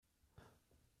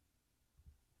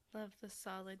Love the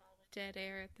solid dead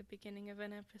air at the beginning of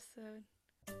an episode.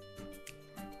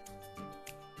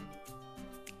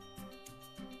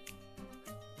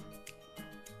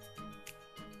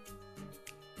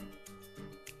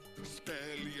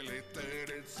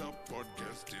 Spelljelated,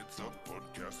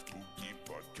 spooky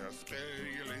podcast.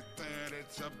 Spelljelated,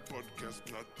 it's a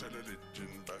podcast, not a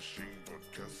religion bashing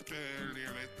podcast.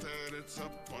 Spelljelated, it's a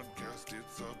podcast,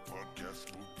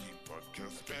 spooky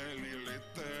podcast.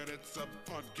 Spelljelated, it's a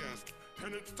podcast,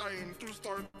 and it's time to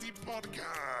start the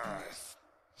podcast.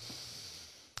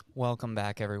 Welcome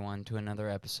back, everyone, to another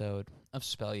episode of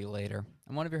Spell You Later.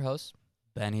 I'm one of your hosts,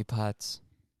 Benny Putz.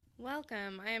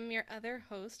 Welcome. I am your other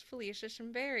host, Felicia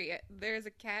Shimberry. There's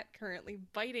a cat currently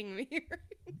biting me right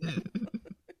now.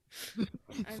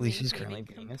 Felicia's currently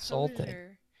being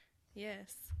assaulted.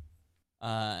 Yes.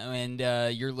 And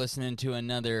you're listening to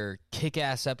another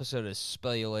kick-ass episode of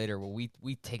Spell You Later, where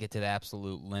we take it to the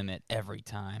absolute limit every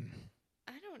time.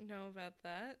 I don't know about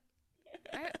that.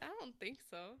 I don't think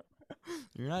so.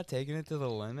 You're not taking it to the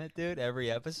limit, dude,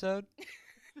 every episode?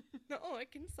 No, I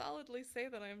can solidly say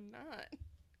that I'm not.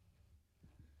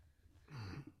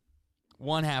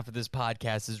 One half of this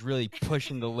podcast is really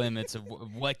pushing the limits of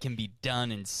what can be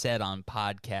done and said on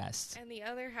podcasts. And the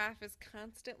other half is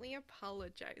constantly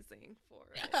apologizing for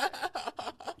it.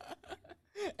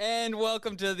 And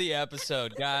welcome to the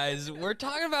episode, guys. We're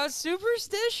talking about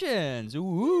superstitions.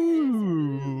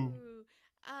 Ooh.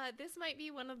 This might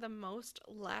be one of the most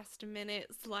last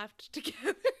minute slapped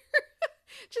together.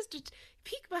 Just to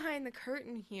peek behind the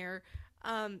curtain here.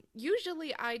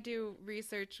 Usually I do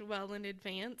research well in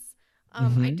advance.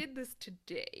 I did this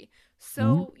today.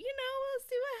 So, we'll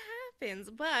see what happens.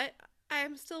 But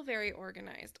I'm still very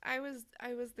organized. I was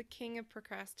the king of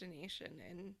procrastination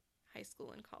in high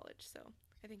school and college, so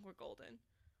I think we're golden.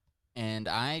 And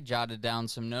I jotted down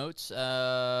some notes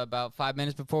about 5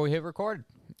 minutes before we hit record.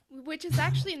 Which is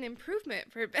actually an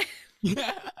improvement for Ben.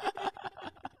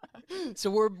 So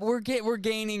we're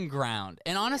gaining ground.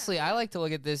 And honestly, I like to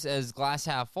look at this as glass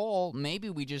half full. Maybe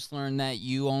we just learned that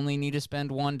you only need to spend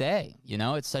one day. You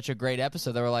know, it's such a great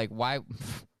episode that we're like, why?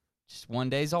 Just one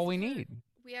day's all we need.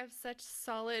 We have such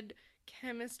solid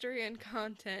chemistry and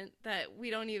content that we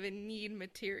don't even need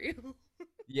material.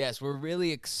 Yes, we're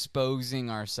really exposing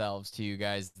ourselves to you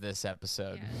guys this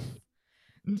episode.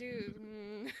 Yes. Dude.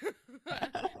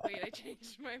 Wait, I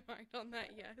changed my mind on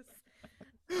that, yes.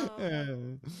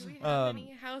 Do we have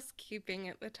any housekeeping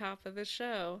at the top of the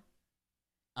show?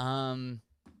 You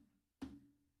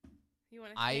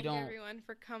want to thank everyone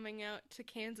for coming out to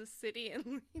Kansas City and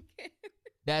Lincoln?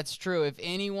 That's true. If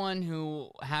anyone who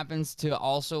happens to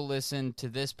also listen to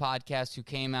this podcast who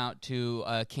came out to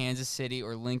Kansas City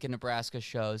or Lincoln, Nebraska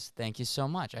shows, thank you so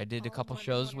much. I did a couple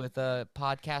shows with a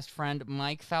podcast friend,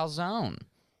 Mike Falzone.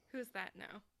 Who's that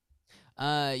now?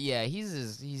 Yeah,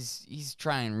 he's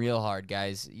trying real hard,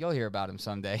 guys. You'll hear about him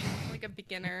someday. Like a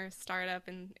beginner startup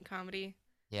in comedy.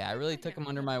 Yeah, I really took him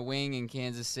under my wing in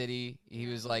Kansas City. He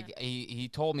was like, he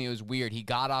told me it was weird. He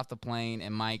got off the plane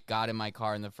and Mike got in my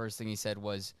car, and the first thing he said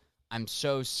was, "I'm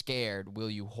so scared. Will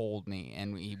you hold me?"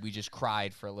 And we just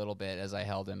cried for a little bit as I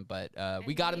held him, but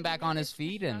we got him back on his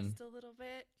feet and just a little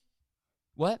bit.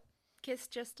 What? Kiss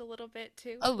just a little bit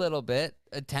too. A little bit,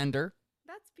 a tender.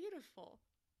 That's beautiful.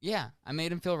 Yeah, I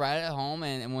made him feel right at home,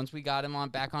 and once we got him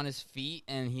back on his feet,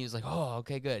 and he was like, "Oh,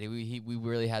 okay, good." We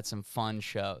really had some fun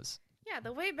shows. Yeah,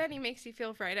 the way Benny makes you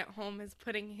feel right at home is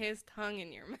putting his tongue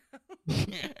in your mouth.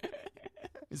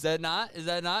 Is that not?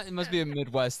 It must be a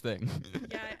Midwest thing.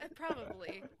 Yeah,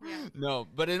 probably. Yeah. No,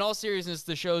 but in all seriousness,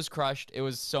 the show's crushed. It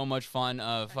was so much fun.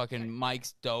 Fucking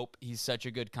Mike's dope. He's such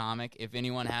a good comic. If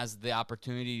anyone has the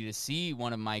opportunity to see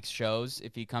one of Mike's shows,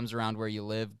 if he comes around where you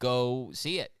live, go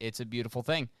see it. It's a beautiful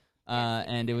thing.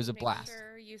 And it was a blast. Make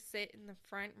sure you sit in the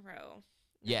front row.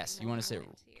 Yes, you want to sit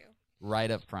right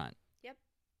up front. Yep.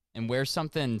 And wear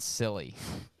something silly.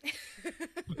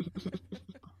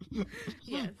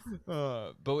 Yes.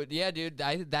 But yeah, dude,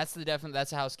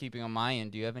 that's housekeeping on my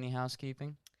end. Do you have any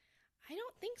housekeeping? I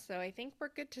don't think so. I think we're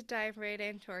good to dive right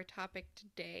into our topic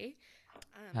today.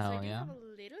 Hell so I do yeah. have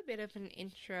a little bit of an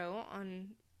intro on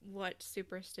what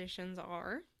superstitions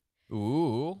are.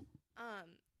 Ooh.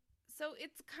 So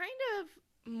it's kind of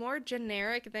more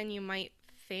generic than you might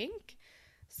think.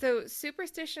 So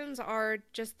superstitions are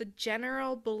just the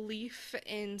general belief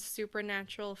in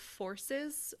supernatural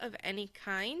forces of any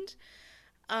kind.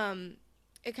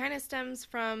 It kind of stems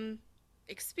from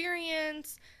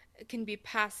experience. It can be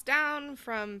passed down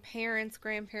from parents,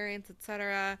 grandparents,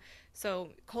 etc. So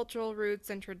cultural roots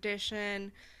and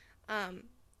tradition.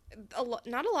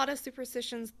 Not a lot of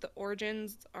superstitions, the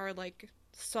origins are like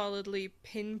solidly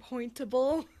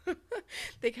pinpointable.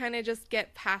 They kind of just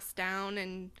get passed down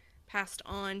and passed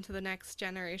on to the next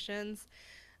generations.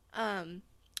 Um,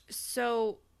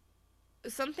 so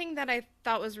something that I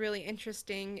thought was really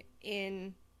interesting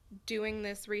in doing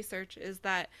this research is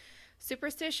that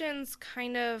superstitions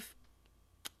kind of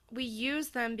we use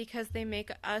them because they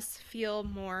make us feel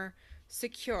more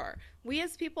secure. We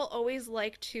as people always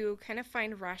like to kind of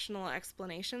find rational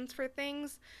explanations for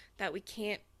things that we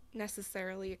can't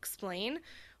necessarily explain.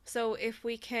 So if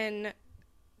we can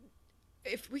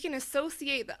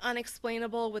associate the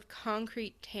unexplainable with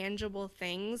concrete tangible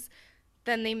things,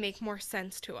 then they make more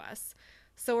sense to us.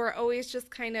 So we're always just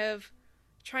kind of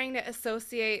trying to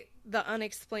associate the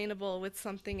unexplainable with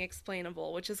something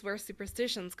explainable, which is where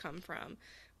superstitions come from.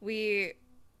 We,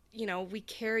 we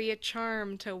carry a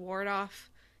charm to ward off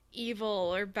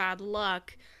evil or bad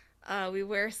luck. We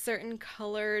wear certain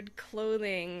colored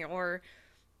clothing, or,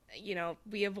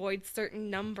 we avoid certain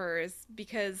numbers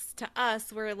because to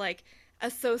us, we're like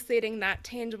associating that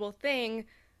tangible thing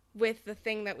with the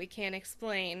thing that we can't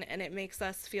explain, and it makes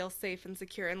us feel safe and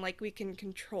secure and like we can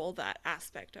control that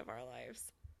aspect of our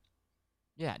lives.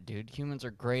 Yeah, dude, humans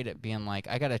are great at being like,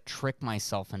 I gotta trick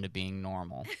myself into being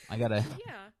normal. I gotta,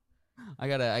 Yeah. I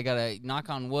gotta knock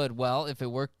on wood. Well, if it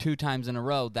worked 2 times in a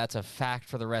row, that's a fact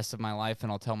for the rest of my life,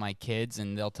 and I'll tell my kids,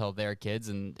 and they'll tell their kids,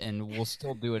 and we'll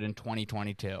still do it in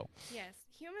 2022. Yes,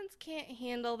 humans can't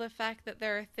handle the fact that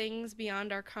there are things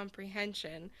beyond our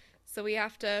comprehension, so we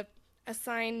have to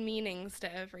assign meanings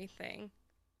to everything.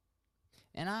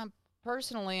 And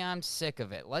I'm sick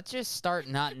of it. Let's just start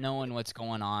not knowing what's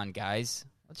going on, guys.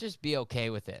 Let's just be okay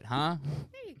with it, huh?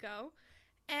 There you go.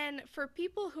 And for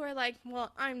people who are like,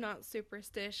 "Well, I'm not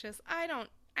superstitious. I don't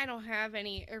have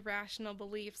any irrational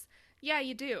beliefs." Yeah,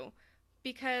 you do.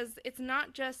 Because it's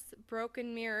not just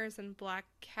broken mirrors and black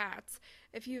cats.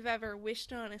 If you've ever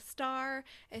wished on a star,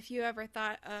 if you ever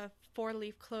thought a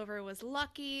four-leaf clover was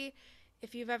lucky,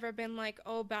 if you've ever been like,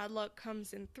 "Oh, bad luck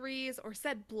comes in threes," or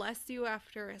said "bless you"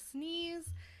 after a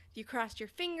sneeze, if you crossed your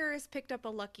fingers, picked up a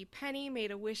lucky penny, made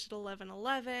a wish at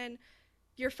 11:11,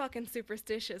 you're fucking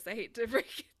superstitious. I hate to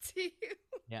break it to you.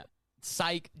 Yeah.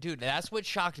 Psych, dude, that's what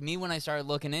shocked me when I started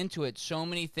looking into it. So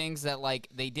many things that, like,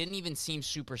 they didn't even seem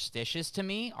superstitious to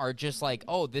me are just like,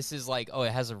 oh, this is like, oh,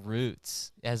 it has a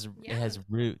roots. It Yeah. has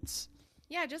roots.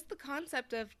 Yeah, just the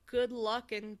concept of good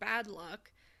luck and bad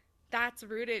luck, that's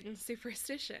rooted in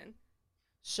superstition.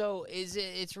 So it's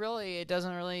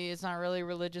not really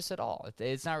religious at all.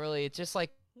 It's not really, it's just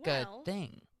like a Well,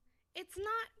 thing. it's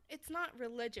not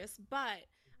religious, but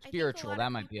I think a Spiritual, lot of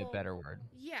that might be a people, better word.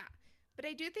 yeah, but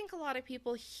I do think a lot of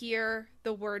people hear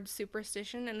the word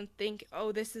superstition and think,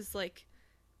 "Oh, this is like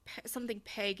something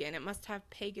pagan. It must have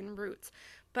pagan roots."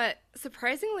 But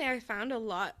surprisingly, I found a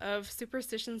lot of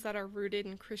superstitions that are rooted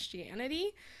in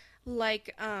Christianity,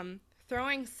 like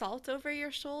throwing salt over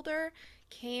your shoulder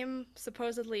came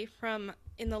supposedly from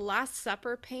in the Last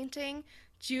Supper painting.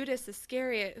 Judas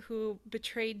Iscariot, who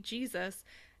betrayed Jesus,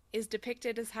 is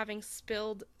depicted as having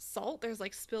spilled salt. There's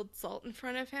like spilled salt in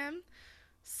front of him.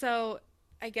 So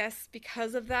I guess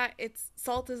because of that, it's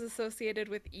salt is associated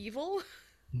with evil.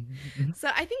 So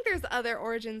I think there's other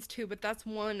origins too, but that's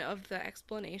one of the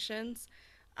explanations.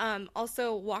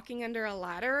 Also, walking under a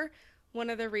ladder, one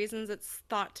of the reasons it's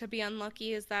thought to be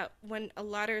unlucky is that when a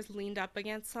ladder is leaned up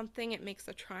against something, it makes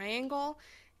a triangle,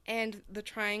 and the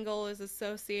triangle is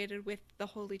associated with the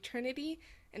Holy Trinity.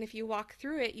 And if you walk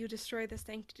through it, you destroy the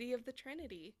sanctity of the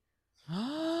Trinity.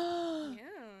 Yeah.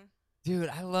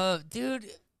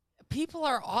 Dude, people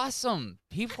are awesome.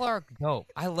 People are dope.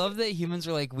 I love that humans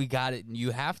are like, we got it, and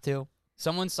you have to.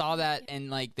 Someone saw that Yeah. and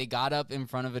like they got up in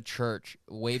front of a church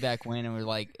way back when and were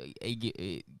like,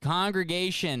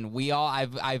 congregation,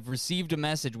 I've received a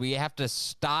message. We have to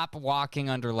stop walking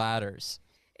under ladders.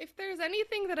 If there's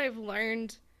anything that I've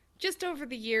learned just over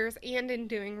the years and in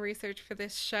doing research for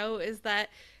this show is that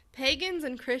pagans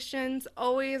and Christians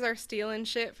always are stealing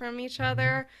shit from each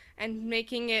other and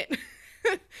making it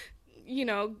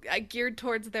geared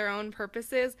towards their own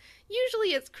purposes.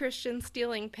 Usually it's Christians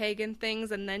stealing pagan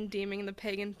things and then deeming the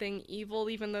pagan thing evil,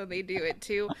 even though they do it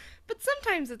too. But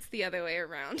sometimes it's the other way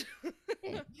around.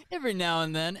 Every now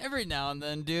and then,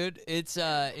 dude.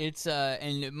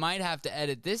 And it might have to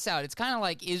edit this out. It's kind of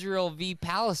like Israel v.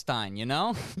 Palestine, you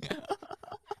know?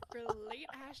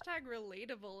 Hashtag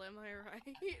relatable, am I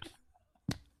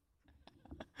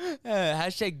right?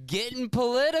 Hashtag getting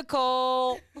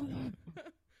political.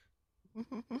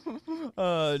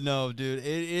 No, dude.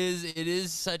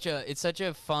 It's such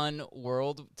a fun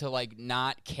world to like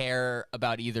not care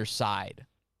about either side.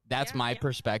 That's Yeah. my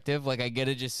perspective. Like I get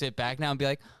to just sit back now and be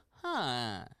like,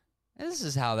 huh. This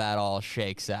is how that all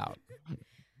shakes out.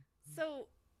 So,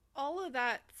 all of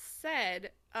that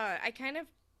said, I kind of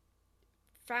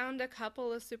found a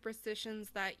couple of superstitions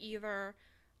that either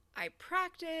I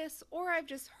practice or I've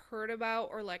just heard about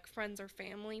or like friends or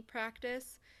family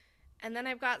practice. And then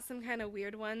I've got some kind of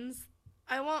weird ones.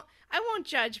 I won't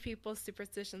judge people's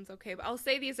superstitions, okay, but I'll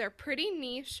say these are pretty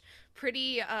niche,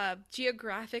 pretty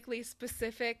geographically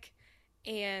specific,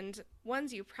 and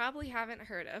ones you probably haven't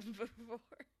heard of before.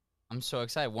 I'm so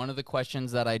excited. One of the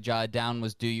questions that I jotted down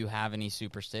was, do you have any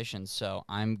superstitions? So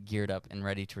I'm geared up and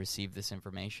ready to receive this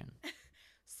information.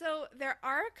 So there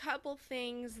are a couple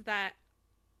things that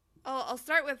I'll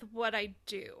start with what I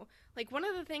do. Like one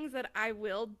of the things that I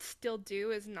will still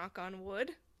do is knock on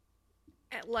wood.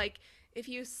 Like if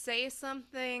you say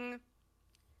something,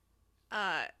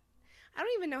 I don't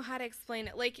even know how to explain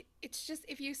it. Like it's just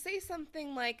if you say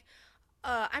something like,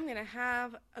 I'm gonna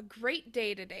have a great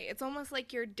day today. It's almost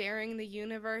like you're daring the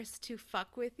universe to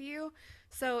fuck with you.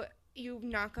 So you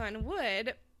knock on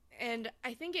wood, and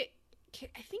I think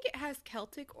it has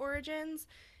Celtic origins,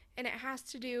 and it has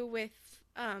to do with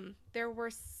there were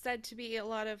said to be a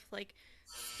lot of like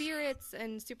spirits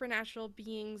and supernatural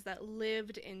beings that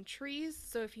lived in trees.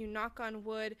 So if you knock on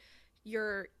wood,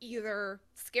 you're either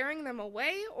scaring them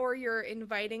away or you're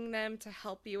inviting them to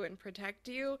help you and protect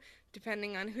you,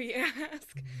 depending on who you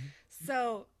ask.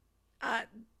 So, uh,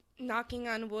 knocking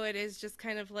on wood is just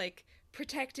kind of like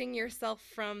protecting yourself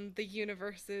from the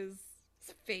universe's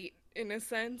fate, in a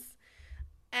sense.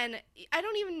 And I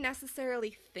don't even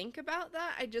necessarily think about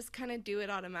that. I just kind of do it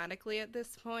automatically at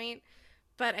this point.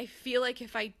 But I feel like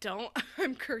if I don't,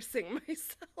 I'm cursing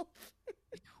myself.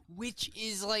 Which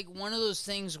is like one of those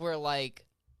things where like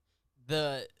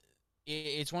the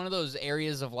it's one of those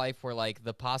areas of life where like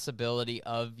the possibility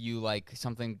of you like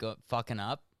something fucking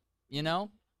up, you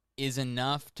know, is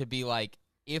enough to be like,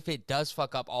 if it does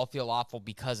fuck up, I'll feel awful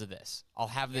because of this. I'll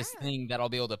have this Yeah. thing that I'll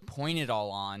be able to point it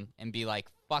all on and be like,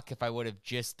 fuck if I would have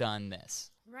just done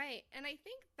this. Right. And I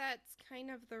think that's kind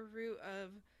of the root of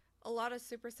a lot of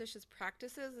superstitious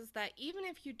practices is that even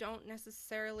if you don't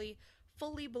necessarily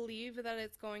fully believe that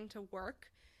it's going to work,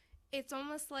 it's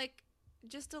almost like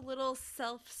just a little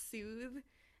self-soothe.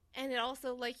 And it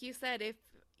also, like you said, if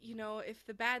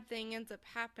the bad thing ends up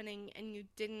happening and you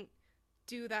didn't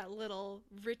do that little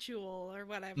ritual or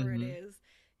whatever it Mm-hmm. is,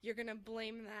 you're going to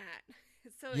blame that.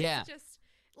 So it's Yeah. just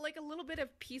like a little bit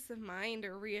of peace of mind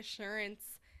or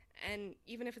reassurance. And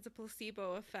even if it's a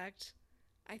placebo effect,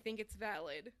 I think it's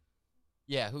valid.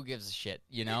 Yeah, who gives a shit,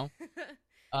 you know?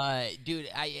 Dude,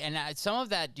 some of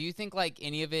that. Do you think like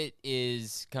any of it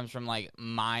comes from like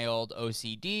mild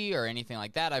OCD or anything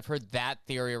like that? I've heard that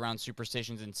theory around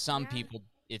superstitions, and some Yeah. people,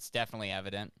 it's definitely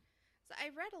evident. So I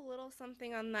read a little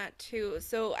something on that too.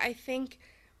 So I think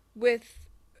with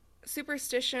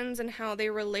superstitions and how they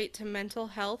relate to mental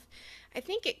health, I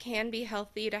think it can be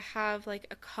healthy to have like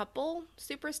a couple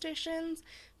superstitions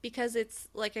because it's,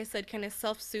 like I said, kind of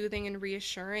self soothing and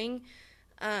reassuring.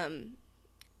 Um,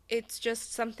 it's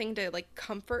just something to like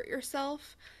comfort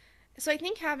yourself. So I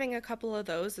think having a couple of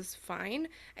those is fine.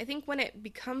 I think when it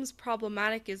becomes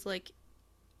problematic is like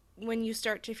when you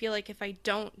start to feel like if I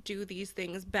don't do these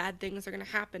things, bad things are going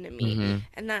to happen to me. Mm-hmm.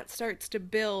 And that starts to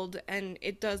build, and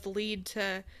it does lead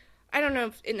to, I don't know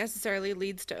if it necessarily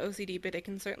leads to OCD, but it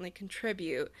can certainly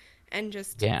contribute and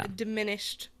just Yeah. a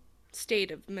diminished state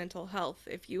of mental health.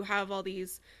 If you have all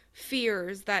these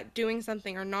fears that doing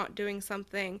something or not doing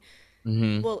something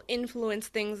Mm-hmm. will influence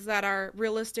things that are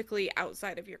realistically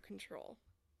outside of your control.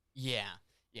 Yeah.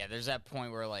 Yeah. There's that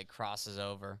point where it like crosses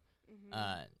over. Hmm.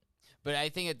 Uh, but I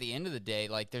think at the end of the day,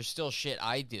 like there's still shit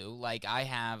I do. Like I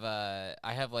have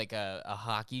like a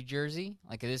hockey jersey.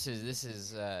 Like this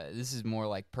is more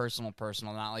like personal,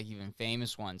 not like even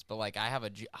famous ones. But like I have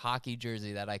a hockey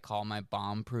jersey that I call my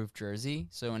bomb-proof jersey.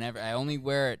 So whenever I only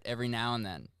wear it every now and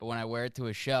then, but when I wear it to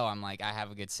a show, I'm like I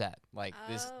have a good set. Like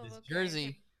Oh, this okay.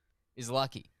 jersey is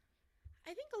lucky.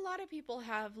 I think a lot of people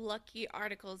have lucky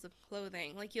articles of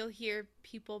clothing. Like you'll hear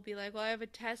people be like, "Well, I have a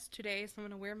test today, so I'm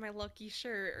going to wear my lucky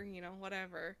shirt or,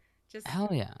 whatever." Just Hell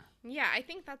yeah. yeah, I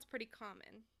think that's pretty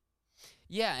common.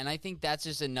 Yeah, and I think that's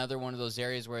just another one of those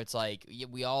areas where it's like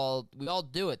we all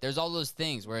do it. There's all those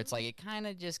things where it's Hmm. like it kind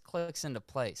of just clicks into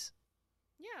place.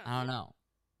 Yeah. I don't know.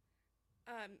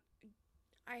 Um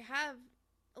I have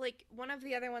like one of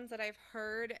the other ones that I've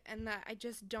heard and that I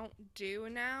just don't do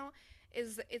now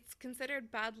is it's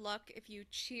considered bad luck if you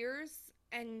cheers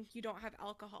and you don't have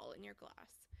alcohol in your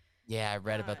glass. Yeah, I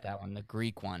read Uh about that one, the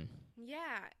Greek one.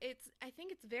 Yeah, I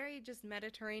think it's very just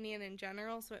Mediterranean in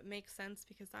general, so it makes sense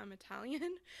because I'm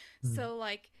Italian. Mhm. So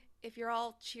like if you're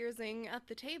all cheersing at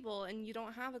the table and you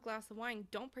don't have a glass of wine,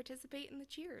 don't participate in the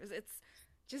cheers. It's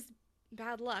just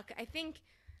bad luck. I think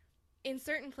in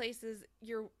certain places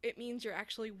it means you're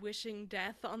actually wishing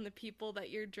death on the people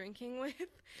that you're drinking with.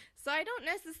 So I don't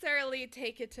necessarily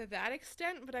take it to that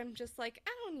extent, but I'm just like,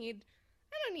 I don't need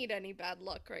any bad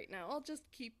luck right now. I'll just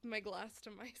keep my glass to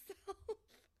myself.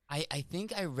 I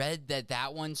think I read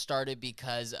that one started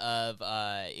because of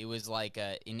it was like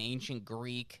in ancient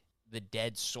Greek, the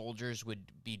dead soldiers would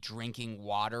be drinking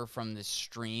water from the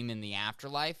stream in the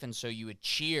afterlife, and so you would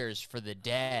cheers for the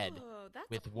dead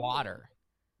with Cool. water.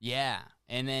 Yeah,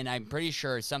 and then I'm pretty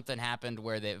sure something happened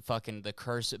where the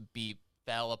curse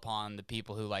fell upon the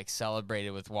people who like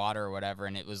celebrated with water or whatever,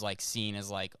 and it was like seen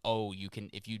as like, oh, you can,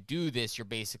 if you do this, you're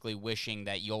basically wishing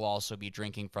that you'll also be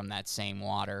drinking from that same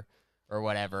water or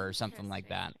whatever, or something like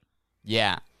that.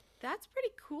 Yeah. That's pretty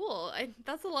cool.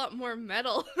 That's a lot more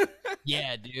metal.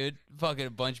 Yeah, dude. Fucking a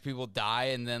bunch of people die,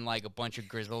 and then like a bunch of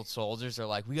grizzled soldiers are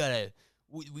like, we gotta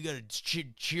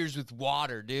cheers with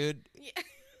water, dude. Yeah.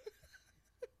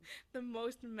 The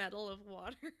most metal of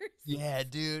waters. Yeah,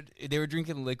 dude. They were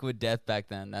drinking liquid death back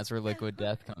then. That's where liquid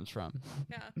death comes from.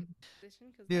 Yeah.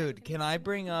 Dude, can I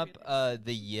bring up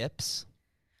the yips?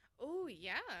 Oh,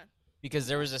 yeah. Because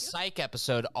there was a Psych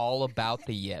episode all about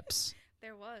the yips.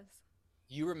 There was.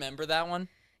 You remember that one?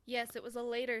 Yes, it was a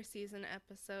later season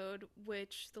episode,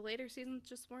 which the later seasons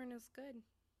just weren't as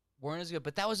good.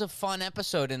 But that was a fun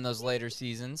episode in those later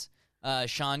seasons.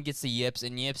 Sean gets the yips,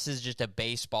 and yips is just a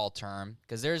baseball term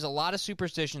because there's a lot of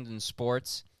superstitions in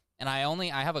sports, and I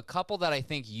have a couple that I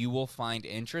think you will find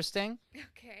interesting.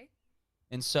 Okay.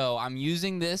 And so I'm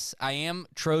using this. I am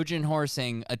Trojan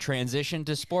horsing a transition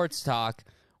to sports talk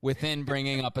within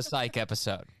bringing up a Psych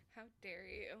episode. How dare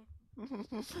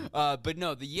you? But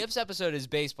no, the yips episode is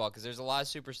baseball because there's a lot of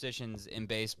superstitions in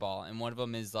baseball, and one of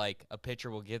them is like a pitcher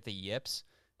will get the yips,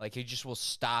 like he just will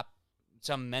stop,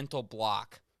 some mental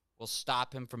block will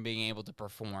stop him from being able to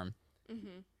perform.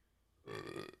 Mm-hmm.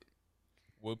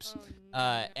 Whoops. Oh,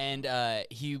 no. And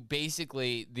he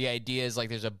basically, the idea is like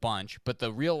there's a bunch, but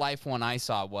the real life one I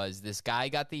saw was this guy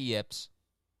got the yips,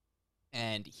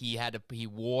 and he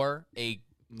wore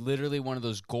literally one of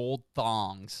those gold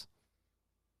thongs,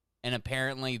 and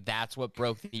apparently that's what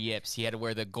broke the yips. He had to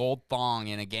wear the gold thong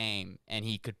in a game, and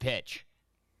he could pitch.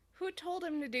 Who told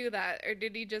him to do that, or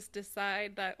did he just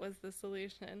decide that was the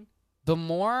solution? The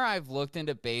more I've looked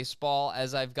into baseball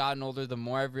as I've gotten older, the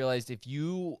more I've realized if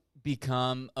you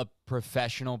become a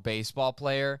professional baseball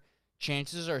player,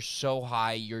 chances are so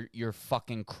high you're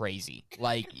fucking crazy.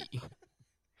 Like,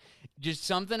 just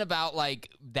something about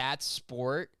like that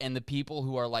sport and the people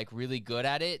who are like really good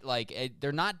at it. Like,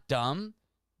 they're not dumb,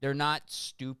 they're not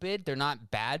stupid, they're not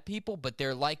bad people, but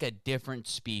they're like a different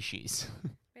species.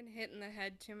 Been hit in the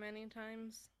head too many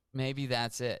times. Maybe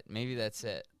that's it.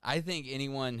 I think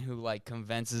anyone who like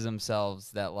convinces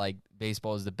themselves that like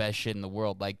baseball is the best shit in the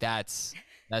world, like that's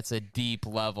a deep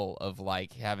level of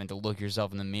like having to look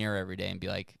yourself in the mirror every day and be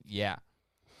like, yeah.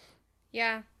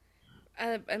 Yeah.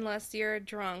 Unless you're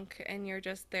drunk and you're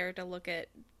just there to look at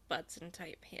butts and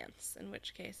tight pants, in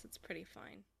which case it's pretty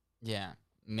fine. Yeah.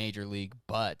 Major league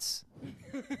butts.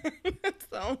 That's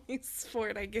the only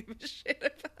sport I give a shit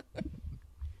about.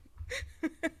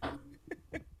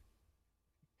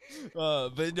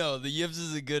 But no, the yips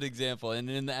is a good example. And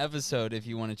in the episode, if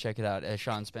you want to check it out,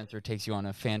 Sean Spencer takes you on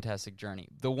a fantastic journey.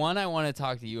 The one I want to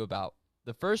talk to you about,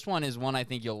 the first one is one I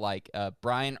think you'll like.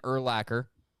 Brian Urlacher,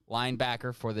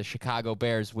 linebacker for the Chicago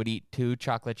Bears, would eat 2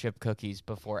 chocolate chip cookies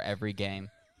before every game.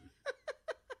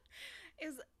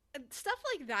 Stuff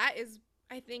like that is,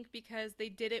 I think, because they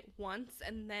did it once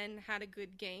and then had a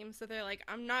good game. So they're like,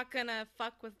 I'm not going to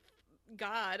fuck with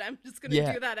God. I'm just going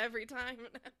to do that every time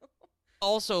now.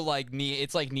 Also, like,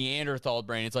 it's like Neanderthal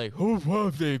brain. It's like, who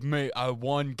have they made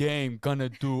one game gonna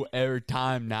do every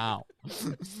time now?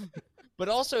 But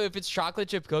also, if it's chocolate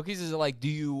chip cookies, is it like, do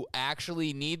you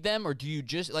actually need them? Or do you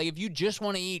just, like, if you just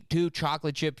want to eat 2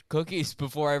 chocolate chip cookies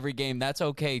before every game, that's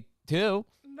okay, too.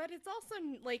 But it's also,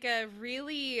 like, a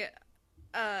really,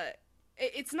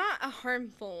 it's not a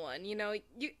harmful one, you know?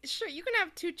 You can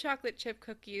have 2 chocolate chip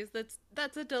cookies.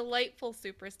 That's a delightful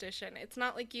superstition. It's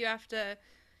not like you have to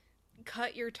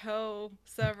cut your toe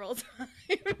several times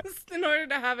in order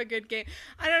to have a good game.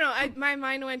 I don't know. My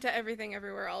mind went to Everything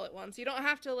Everywhere All at Once. You don't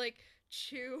have to like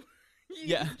chew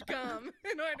used gum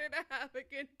in order to have a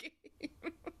good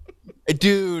game.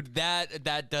 Dude,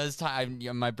 that does time.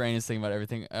 My brain is thinking about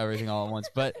everything all at once.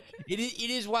 But it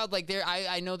is wild. Like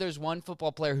I know there's one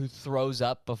football player who throws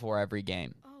up before every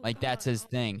game. Oh Like, that's God. his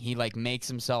thing. He, like, makes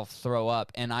himself throw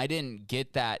up. And I didn't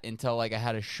get that until, like, I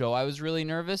had a show I was really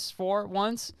nervous for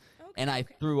once. Okay, And I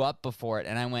okay. threw up before it.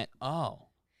 And I went, oh,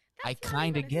 I That's not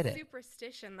kind even of a get it.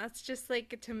 superstition. That's just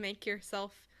like to make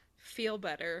yourself feel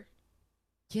better.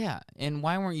 Yeah. And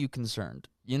why weren't you concerned?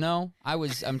 You know,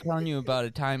 I'm telling you about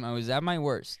a time I was at my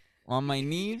worst, on my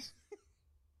knees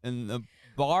in the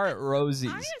bar at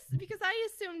Rosie's. Because I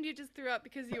assumed you just threw up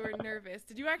because you were nervous.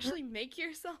 Did you actually make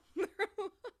yourself throw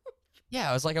up? Yeah,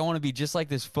 I was like, I want to be just like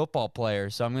this football player,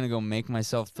 so I'm going to go make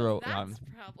myself throw up. That's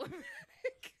problematic.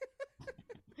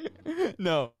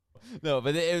 No,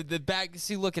 but the back.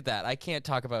 See, look at that. I can't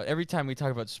talk about. Every time we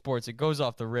talk about sports, it goes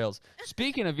off the rails.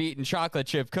 Speaking of eating chocolate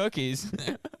chip cookies,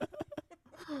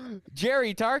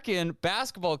 Jerry Tarkin,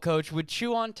 basketball coach, would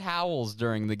chew on towels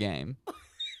during the game. What?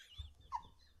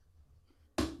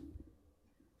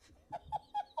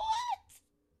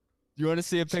 You want to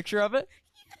see a picture of it?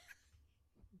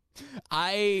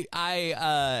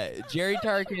 Jerry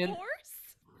Tarkin.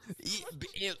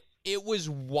 It was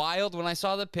wild when I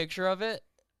saw the picture of it.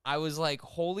 I was like,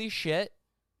 holy shit,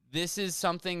 this is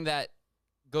something that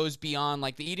goes beyond,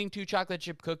 like, the eating 2 chocolate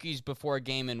chip cookies before a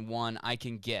game and one I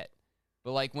can get.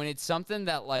 But, like, when it's something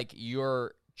that, like,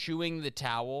 you're chewing the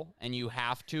towel and you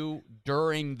have to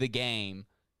during the game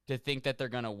to think that they're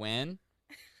going to win.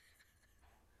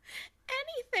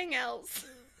 Anything else?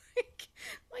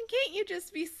 Why can't you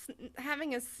just be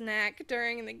having a snack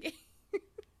during the game?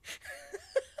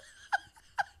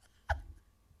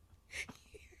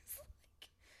 He's like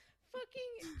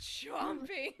fucking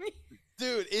chomping.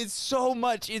 Dude, it's so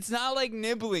much. It's not like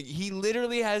nibbling. He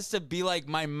literally has to be like,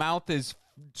 my mouth is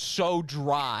so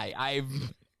dry.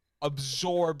 I've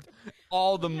absorbed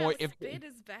all the moisture. Spit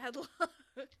is bad luck.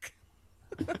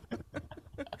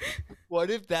 What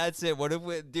if that's it?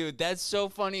 Dude, that's so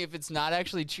funny. If it's not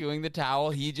actually chewing the towel,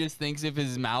 he just thinks if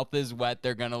his mouth is wet,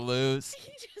 they're going to lose.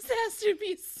 He just has to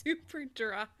be super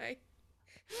dry. He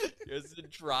has to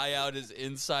dry out his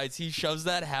insides. He shoves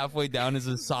that halfway down his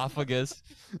esophagus.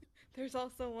 There's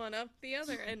also one up the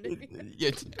other end.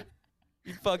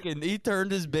 He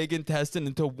turned his big intestine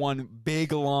into one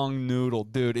big long noodle,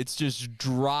 dude. It's just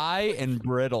dry and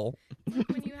brittle. It's like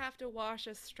when you have to wash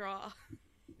a straw.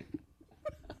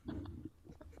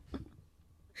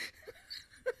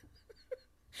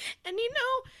 And you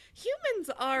know, humans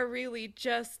are really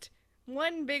just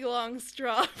one big long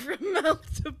straw from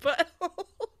mouth to butthole.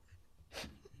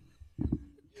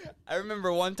 I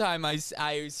remember one time I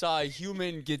saw a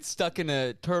human get stuck in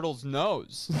a turtle's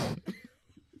nose.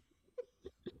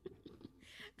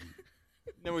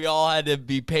 Then we all had to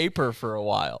be paper for a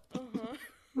while.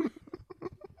 Uh-huh.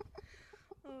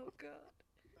 Oh,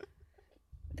 God.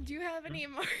 Do you have any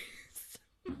more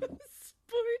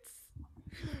sports?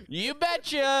 You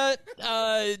betcha.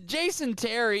 Jason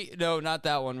Terry. No, not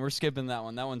that one. We're skipping that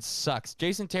one. That one sucks.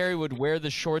 Jason Terry would wear the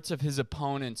shorts of his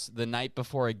opponents the night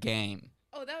before a game.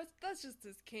 Oh, that's just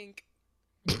his kink.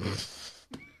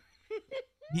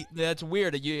 That's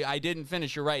weird. I didn't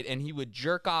finish. You're right. And he would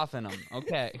jerk off in them.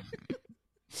 Okay.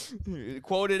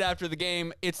 Quoted after the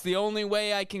game, "It's the only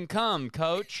way I can come,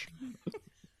 coach."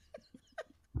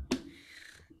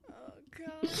 Oh,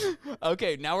 God.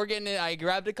 Okay, now we're getting it. I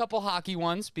grabbed a couple hockey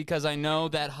ones because I know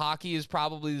that hockey is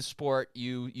probably the sport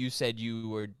you said you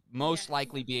would most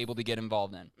likely be able to get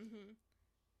involved in. Mm-hmm.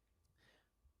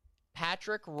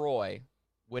 Patrick Roy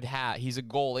he's a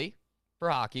goalie for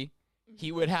hockey.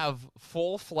 He would have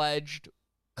full-fledged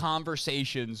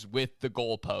conversations with the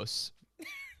goalposts.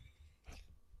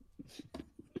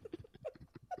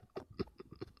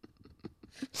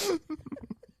 Good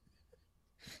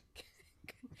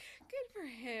for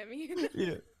him. You know?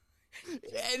 Yeah.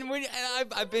 And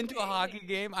I've been to a hockey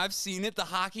game. I've seen it. The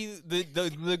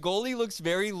goalie looks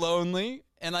very lonely,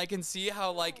 and I can see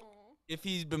how, like, if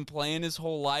he's been playing his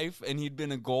whole life and he'd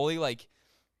been a goalie, like,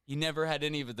 he never had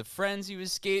any of the friends he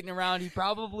was skating around. He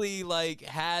probably, like,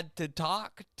 had to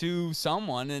talk to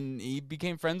someone, and he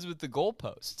became friends with the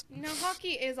goalpost. You know,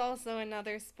 hockey is also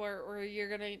another sport where you're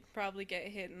gonna probably get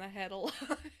hit in the head a lot.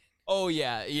 Oh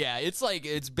yeah.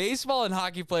 It's baseball and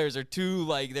hockey players are two,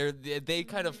 like, they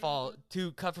kind of fall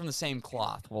two cut from the same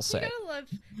cloth, we'll say. You gotta love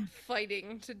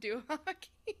fighting to do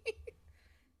hockey.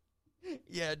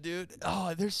 Yeah, dude.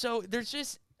 Oh, there's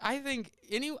just, I think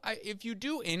if you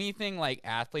do anything like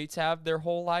athletes have their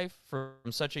whole life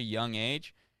from such a young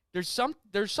age, there's some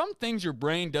things your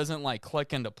brain doesn't, like,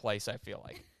 click into place, I feel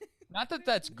like. Not that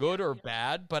that's good or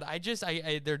bad, but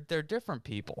they're different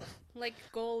people. Like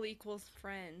goal equals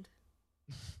friend.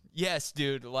 Yes,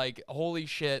 dude. Like, holy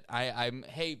shit.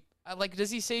 Like,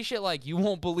 does he say shit like, "You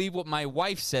won't believe what my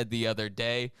wife said the other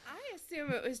day"? I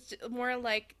assume it was more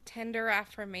like tender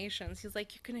affirmations. He's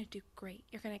like, "You're gonna do great.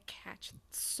 You're gonna catch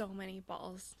so many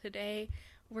balls today.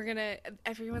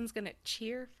 Everyone's gonna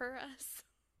cheer for us."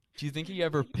 Do you think he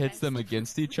ever pits them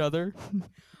against each other?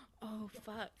 Oh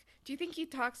fuck! Do you think he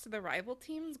talks to the rival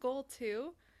team's goal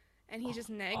too, and he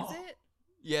just negs it?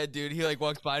 Yeah, dude. He like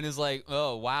walks by and is like,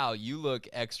 "Oh wow, you look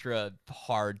extra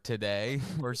hard today,"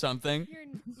 or something.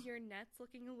 Your net's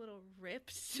looking a little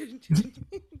ripped,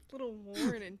 a little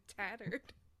worn and tattered.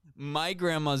 My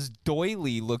grandma's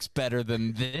doily looks better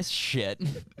than this shit.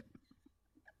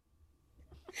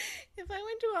 If I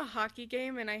went to a hockey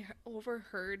game and I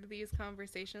overheard these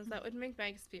conversations, that would make my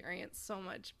experience so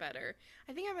much better.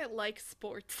 I think I might like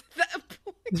sports at that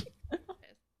point.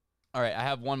 All right, I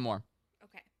have one more.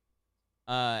 Okay.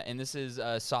 And this is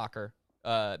soccer.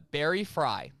 Barry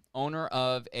Fry, owner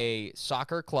of a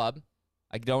soccer club.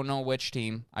 I don't know which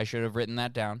team. I should have written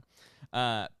that down.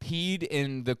 Peed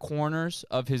in the corners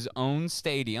of his own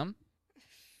stadium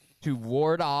to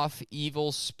ward off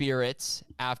evil spirits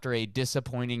after a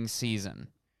disappointing season.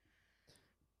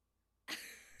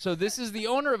 So this is the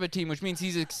owner of a team, which means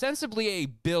he's ostensibly a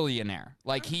billionaire.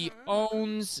 Like, he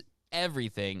owns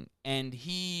everything, and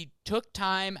he took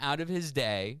time out of his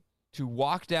day to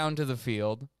walk down to the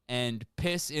field and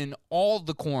piss in all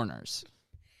the corners.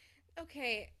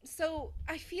 Okay, so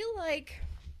I feel like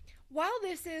while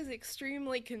this is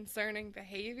extremely concerning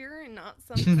behavior and not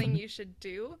something you should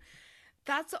do,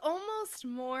 that's almost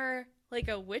more like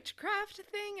a witchcraft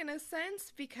thing in a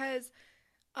sense, because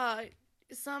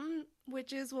some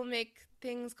witches will make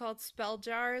things called spell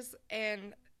jars,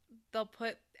 and they'll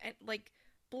put like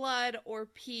blood or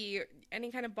pee,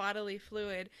 any kind of bodily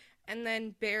fluid, and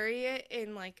then bury it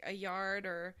in like a yard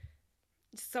or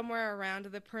somewhere around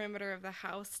the perimeter of the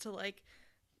house to like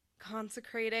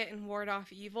consecrate it and ward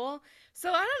off evil.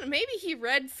 So I don't know, maybe he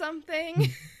read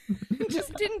something and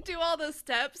just didn't do all those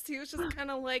steps. He was just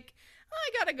kind of like, oh, I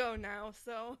gotta go now.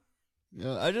 So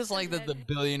yeah, I just like that the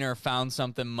billionaire found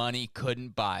something money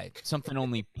couldn't buy, something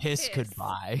only piss could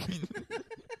buy.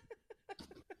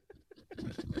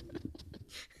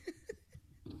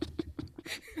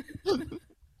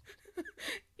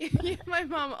 Yeah, my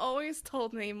mom always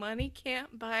told me money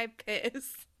can't buy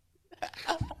piss.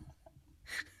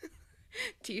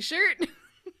 T-shirt.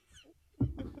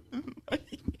 Are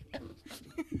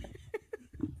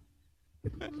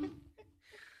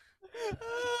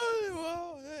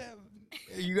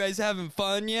you guys having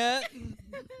fun yet?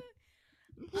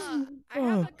 I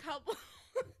have a couple.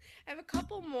 I have a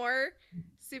couple more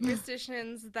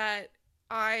superstitions that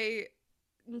I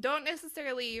don't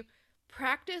necessarily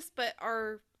practice, but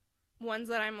are ones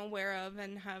that I'm aware of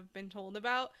and have been told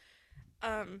about.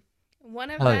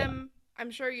 One of them, I'm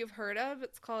sure you've heard of.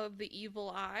 It's called the evil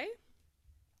eye.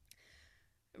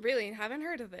 Really, haven't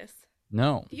heard of this?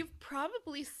 No. You've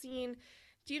probably seen.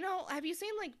 Have you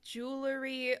seen like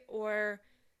jewelry or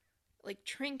like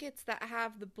trinkets that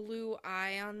have the blue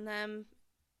eye on them?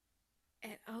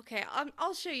 And, okay,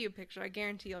 I'll show you a picture. I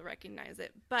guarantee you'll recognize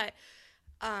it. But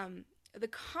the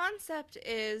concept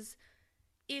is,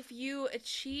 if you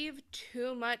achieve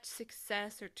too much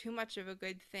success or too much of a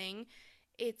good thing,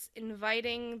 it's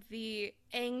inviting the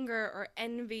anger or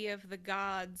envy of the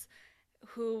gods,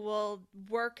 who will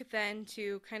work then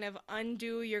to kind of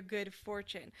undo your good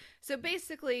fortune. So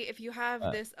basically, if you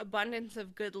have this abundance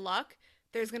of good luck,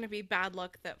 there's going to be bad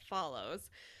luck that follows.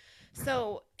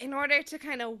 So in order to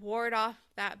kind of ward off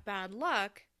that bad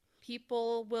luck,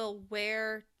 people will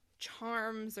wear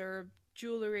charms or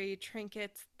jewelry,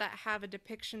 trinkets that have a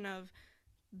depiction of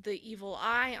the evil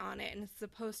eye on it, and it's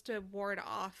supposed to ward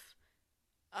off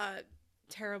a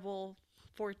terrible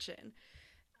fortune.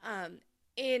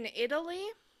 In Italy,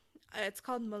 it's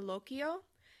called Malocchio,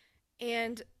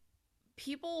 and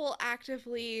people will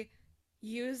actively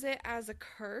use it as a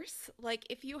curse. Like,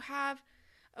 if you have,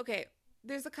 okay,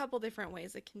 there's a couple different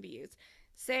ways it can be used.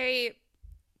 Say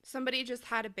somebody just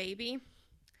had a baby.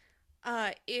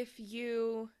 If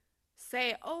you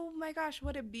say, oh my gosh,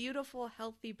 what a beautiful,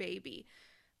 healthy baby,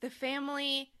 the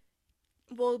family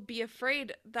will be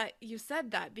afraid that you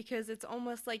said that, because it's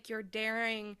almost like you're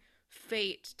daring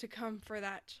fate to come for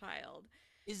that child.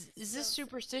 Is this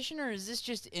superstition, or is this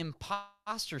just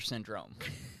imposter syndrome?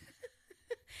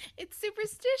 It's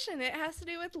superstition. It has to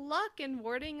do with luck and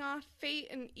warding off fate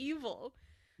and evil.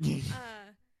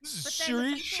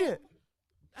 Serious shit.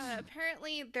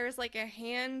 Apparently, there's like a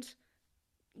hand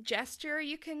gesture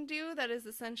you can do that is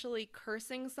essentially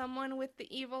cursing someone with the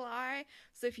evil eye.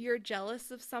 So if you're jealous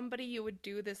of somebody, you would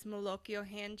do this Malocchio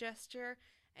hand gesture,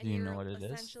 and Do you you're know what it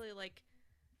is? essentially like,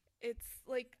 it's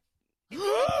like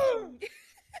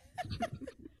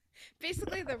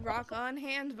Basically the rock on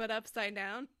hand, but upside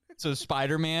down. So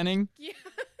Spider-Manning? Yeah.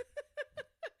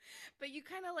 But you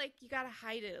kind of like, you got to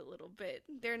hide it a little bit.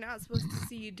 They're not supposed to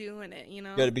see you doing it, you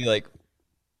know? Got to be like,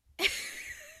 I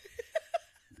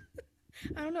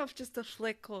don't know if just a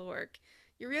flick will work.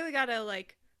 You really got to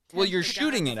like. Well, tempt you're the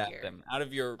shooting it gods at here. them out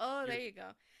of your... Oh, your- there you go.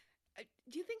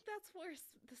 Do you think that's where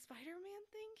the Spider-Man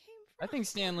thing came I from? think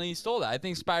Stan Lee stole that. I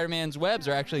think Spider-Man's webs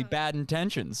are actually bad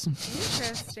intentions.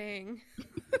 Interesting.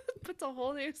 Puts a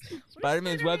whole new. What if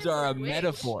Spider-Man's webs are a witch?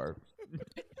 metaphor.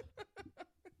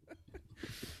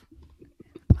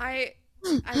 I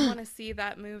want to see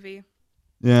that movie.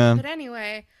 Yeah. But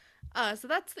anyway, so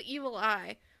that's the evil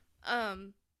eye.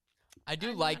 I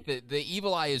do I'm like the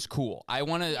evil eye is cool. I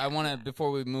wanna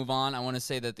before we move on, I wanna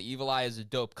say that the evil eye is a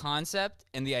dope concept,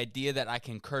 and the idea that I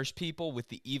can curse people with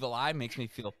the evil eye makes me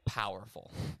feel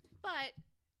powerful. But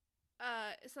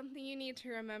something you need to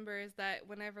remember is that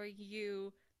whenever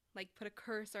you like put a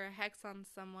curse or a hex on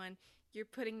someone, you're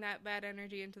putting that bad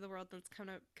energy into the world that's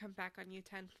gonna come back on you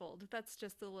tenfold. That's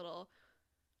just a little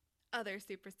other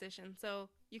superstition. So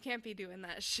you can't be doing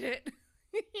that shit.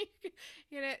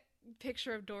 You're gonna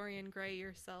picture of Dorian Gray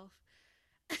yourself.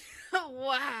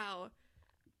 Wow.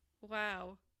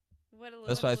 Wow. What a little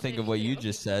That's what I think of what you video.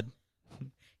 just said.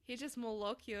 He just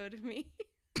molokioed me.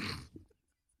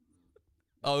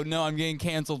 Oh no, I'm getting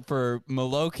canceled for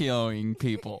malokioing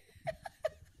people.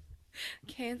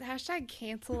 Hashtag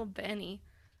cancel Benny.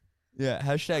 Yeah,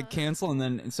 hashtag cancel and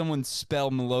then someone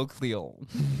spell malloquial.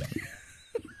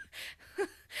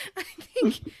 I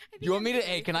think You want me to? I'm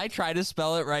Hey, can I try to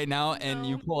spell it right now and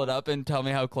you No. pull it up and tell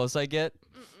me how close I get?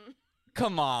 Mm-mm.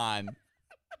 Come on.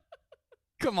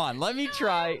 Come on, let me No, I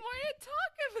try. have more to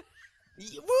talk about.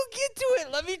 We'll get to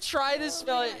it. Let me try to Oh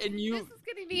spell my it God. and you. This is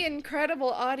gonna be incredible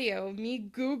audio. Me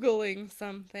Googling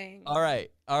something. All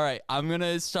right. I'm going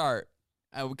to start.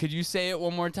 Could you say it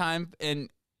one more time in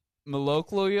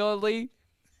malloquially?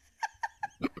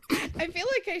 I feel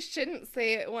like I shouldn't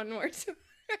say it one more time.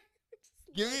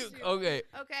 Give me. Okay.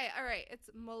 Okay, all right. It's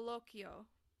Molokio.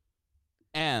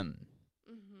 M.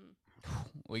 Mm-hmm.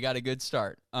 We got a good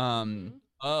start. Mhm.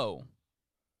 O.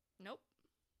 Nope.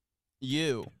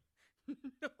 U.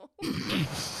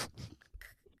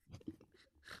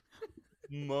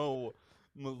 No.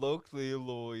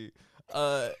 Malloquially.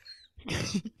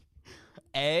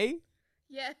 A.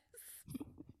 Yes.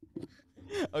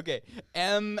 Okay.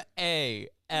 MALOQUI.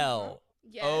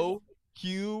 Yes. No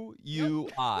Q.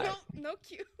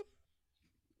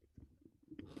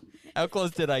 How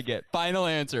close did I get? Final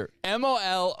answer.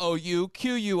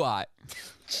 MOLOUQUI.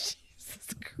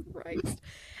 Jesus Christ.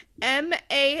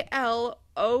 MALOCCHIO.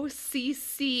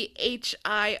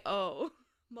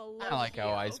 I like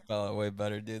how I spell it way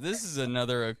better, dude. This is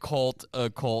another occult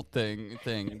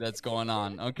thing that's going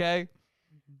on, okay?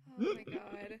 Oh my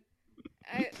god.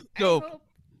 I Dope. hope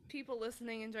people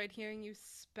listening enjoyed hearing you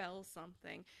spell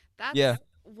something. That's Yeah.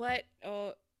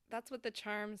 that's what the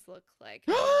charms look like.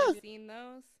 Have you ever seen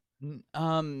those?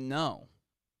 No.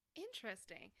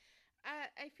 Interesting.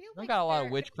 I feel We like got a lot of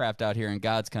they're- witchcraft out here in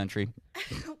God's country.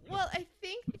 Well, I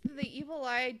think the evil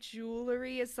eye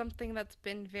jewelry is something that's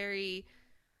been very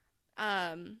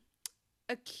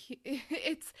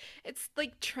it's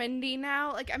like trendy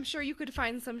now. Like I'm sure you could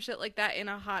find some shit like that in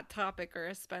a Hot Topic or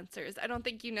a Spencer's. I don't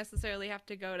think you necessarily have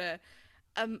to go to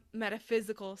a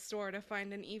metaphysical store to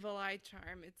find an evil eye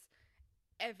charm. It's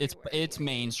everywhere. It's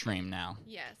mainstream now.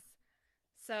 Yes.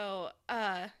 So,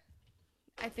 I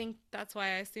think that's why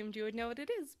I assumed you would know what it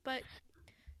is, but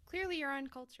clearly you're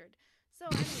uncultured. So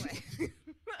anyway.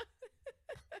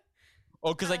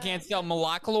 Oh, because I can't spell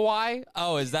Malakluai?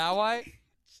 Oh, is that why?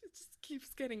 It just keeps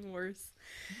getting worse.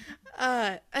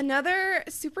 Another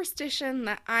superstition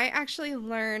that I actually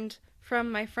learned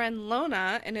from my friend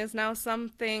Lona and is now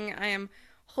something I am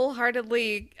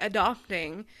wholeheartedly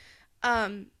adopting.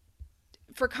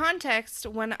 For context,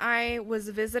 when I was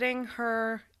visiting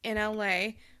her in LA,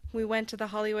 we went to the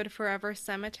Hollywood Forever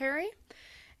Cemetery.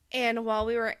 And while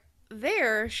we were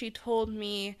there, she told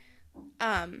me,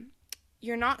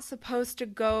 you're not supposed to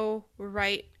go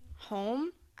right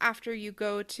home after you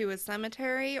go to a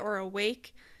cemetery or a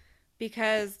wake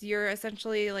because you're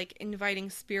essentially like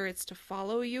inviting spirits to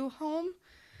follow you home.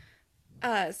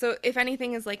 So if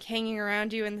anything is like hanging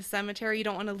around you in the cemetery, you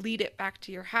don't want to lead it back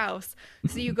to your house.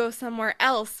 So you go somewhere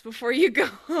else before you go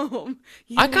home.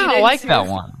 I kind of like that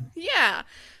one. Yeah.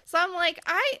 So I'm like,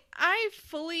 I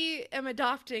fully am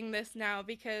adopting this now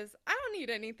because I don't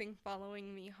need anything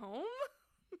following me home.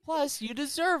 Plus, you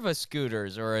deserve a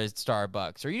Scooters or a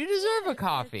Starbucks, or you deserve a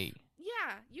coffee.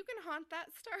 Yeah, you can haunt that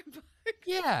Starbucks.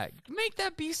 Yeah, make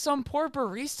that be some poor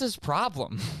barista's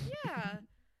problem. Yeah.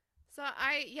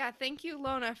 Thank you,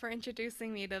 Lona, for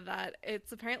introducing me to that.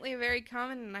 It's apparently very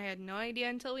common, and I had no idea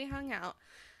until we hung out.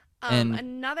 And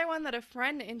Another one that a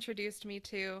friend introduced me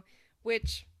to,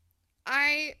 which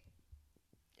I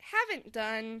haven't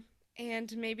done,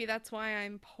 and maybe that's why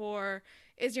I'm poor,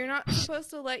 is you're not supposed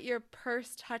to let your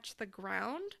purse touch the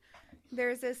ground.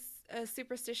 There's this a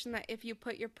superstition that if you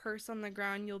put your purse on the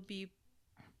ground, you'll be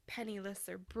penniless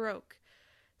or broke.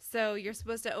 So you're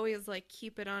supposed to always like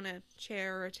keep it on a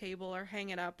chair or a table or hang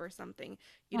it up or something.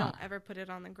 You huh. don't ever put it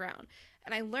on the ground.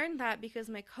 And I learned that because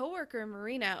my coworker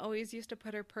Marina always used to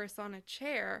put her purse on a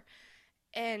chair,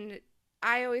 and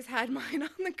I always had mine on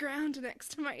the ground next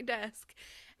to my desk.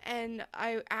 And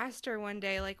I asked her one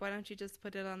day, like, why don't you just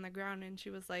put it on the ground? And she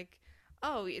was like,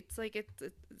 oh, it's a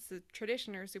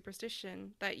tradition or a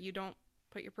superstition that you don't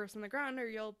put your purse on the ground or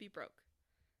you'll be broke.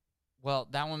 Well,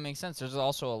 that one makes sense. There's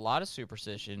also a lot of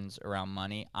superstitions around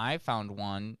money. I found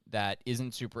one that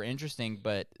isn't super interesting,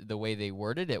 but the way they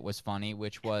worded it was funny,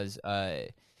 which was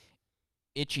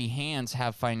itchy hands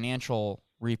have financial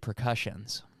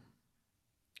repercussions.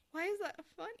 Why is that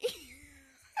funny?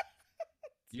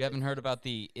 You haven't heard about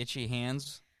the itchy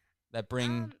hands that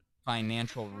bring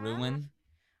financial I have. ruin?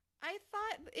 I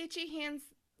thought itchy hands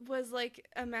was like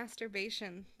a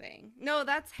masturbation thing. No,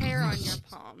 that's hair on your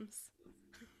palms.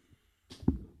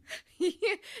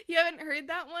 You haven't heard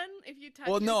that one? If you touch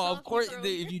Well, no, yourself, of course,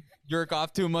 if you jerk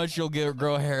off too much, you'll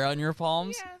grow hair on your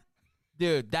palms. Yeah.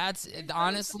 Dude, that's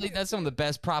honestly, that's some of the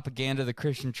best propaganda the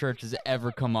Christian church has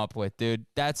ever come up with, dude.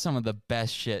 That's some of the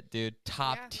best shit, dude.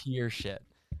 Top tier shit.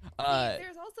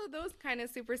 There's also those kind of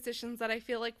superstitions that I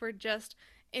feel like were just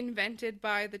invented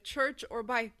by the church or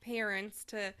by parents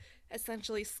to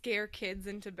essentially scare kids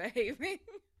into behaving.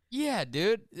 Yeah,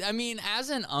 dude. I mean, as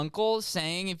an uncle,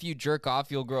 saying if you jerk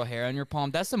off, you'll grow hair on your palm,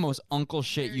 that's the most uncle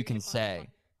shit Very you can funny. say.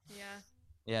 Yeah.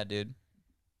 Yeah, dude.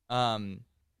 What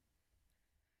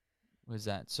is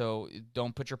that? So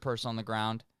don't put your purse on the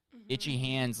ground. Itchy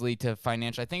hands lead to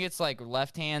financial. I think it's like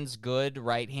left hand's good,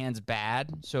 right hand's bad.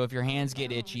 So if your hands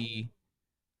get itchy,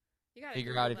 You gotta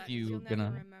figure Google out if that 'cause you you'll gonna.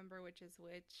 never remember which is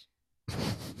which.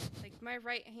 Like my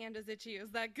right hand is itchy.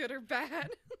 Is that good or bad?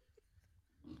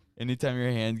 Anytime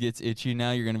your hand gets itchy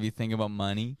now, you're gonna be thinking about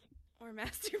money Or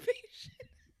masturbation.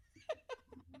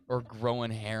 or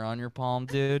growing hair on your palm,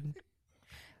 dude.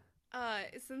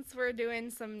 Since we're doing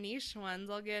some niche ones,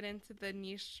 I'll get into the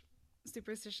niche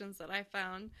superstitions that I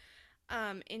found.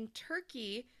 In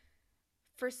Turkey,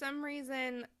 for some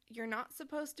reason, you're not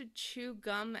supposed to chew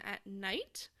gum at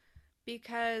night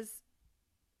because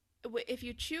if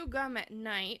you chew gum at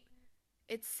night,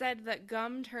 it's said that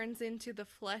gum turns into the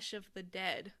flesh of the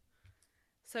dead.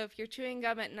 So if you're chewing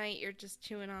gum at night, you're just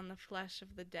chewing on the flesh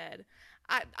of the dead.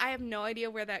 I have no idea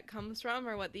where that comes from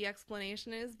or what the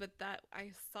explanation is, but that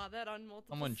I saw that on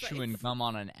multiple Someone sites. chewing gum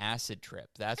on an acid trip.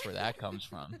 That's where that comes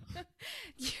from.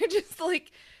 You're just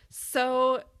like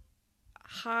so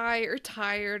high or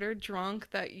tired or drunk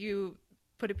that you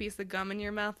put a piece of gum in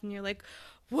your mouth and you're like,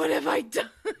 what have I done?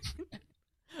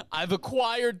 I've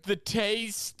acquired the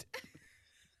taste.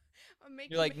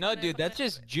 You're like, no, dude, that's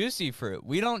just juicy fruit.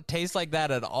 We don't taste like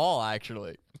that at all,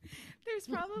 actually. There's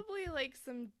probably like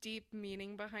some deep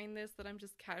meaning behind this that I'm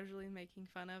just casually making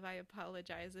fun of. I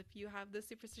apologize. If you have this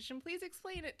superstition, please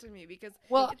explain it to me because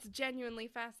it's genuinely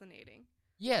fascinating.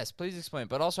 Yes, please explain.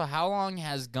 But also, how long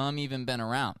has gum even been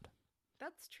around?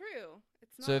 That's true.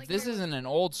 It's not So if like this there was isn't an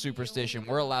old really superstition, old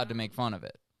we're allowed to gum. make fun of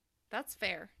it. That's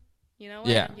fair. You know what?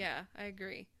 Yeah. I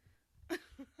agree.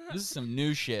 This is some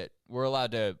new shit. We're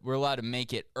allowed to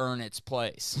make it earn its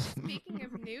place. Speaking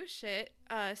of new shit,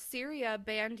 Syria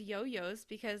banned yo-yos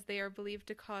because they are believed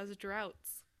to cause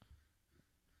droughts.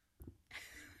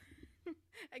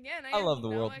 Again, I have love the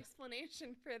no world.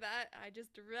 explanation for that. I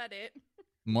just read it.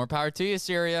 More power to you,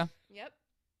 Syria. Yep.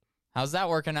 How's that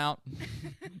working out?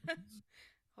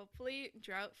 Hopefully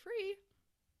drought free.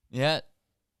 Yeah.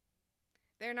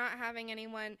 They're not having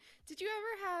anyone. Did you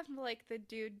ever have like the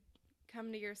dude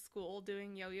come to your school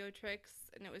doing yo-yo tricks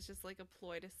and it was just like a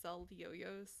ploy to sell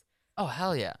yo-yos? Oh,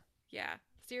 hell yeah. Yeah.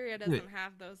 Syria doesn't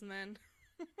have those men.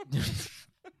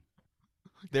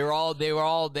 They all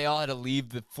had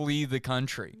to flee the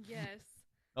country. Yes.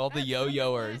 All the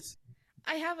yo-yoers.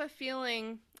 I have a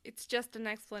feeling it's just an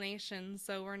explanation,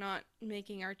 so we're not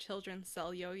making our children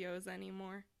sell yo-yos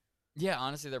anymore. Yeah,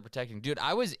 honestly, they're protecting. Dude,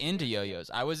 I was into yo-yos.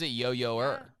 I was a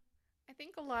yo-yoer. Yeah. I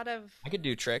think a lot of... I could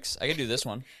do tricks. I could do this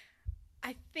one.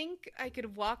 I think I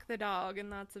could walk the dog,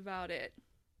 and that's about it.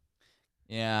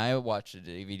 Yeah, I watched a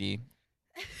DVD.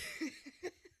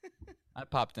 I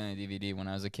popped in a DVD when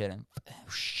I was a kid, and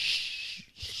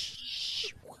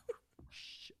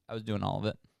I was doing all of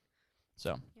it.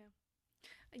 So, Yeah.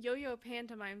 Yo-yo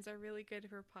pantomimes are really good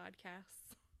for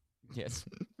podcasts. Yes.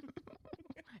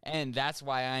 And that's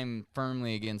why I'm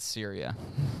firmly against Syria.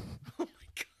 Oh my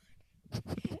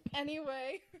god.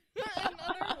 Anyway,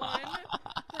 another one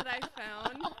that I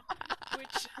found,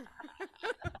 which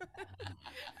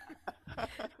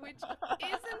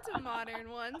isn't a modern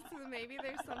one, so maybe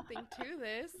there's something to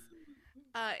this.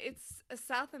 It's a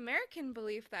South American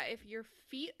belief that if your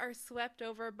feet are swept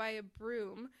over by a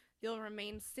broom, you'll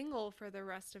remain single for the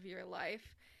rest of your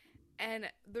life.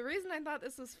 And the reason I thought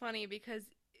this was funny because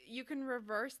you can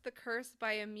reverse the curse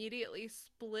by immediately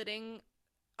splitting.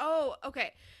 Oh,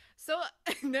 okay. So,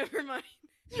 never mind.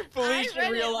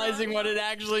 Felicia realizing what it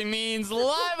actually means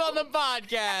live on the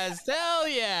podcast. Hell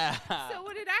yeah. So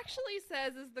what it actually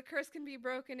says is the curse can be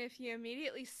broken if you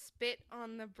immediately spit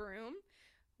on the broom.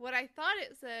 What I thought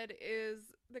it said is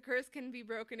the curse can be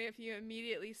broken if you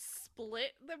immediately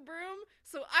split the broom.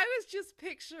 So I was just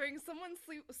picturing someone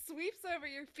sweeps over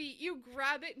your feet, you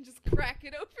grab it and just crack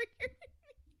it over your knee.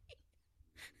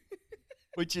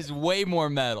 Which is way more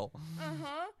metal.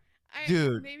 Uh-huh.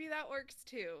 Dude. Maybe that works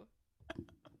too.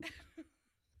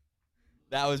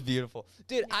 That was beautiful.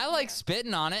 Dude, I like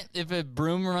spitting on it. If a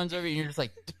broom runs over you, you're just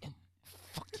like,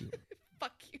 fuck you.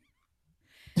 Fuck you.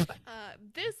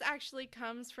 This actually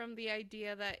comes from the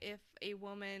idea that if a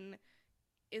woman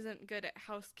isn't good at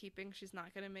housekeeping, she's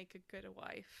not going to make a good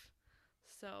wife.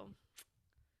 So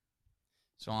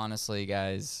honestly,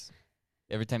 guys,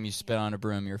 every time you spit on a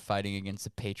broom, you're fighting against the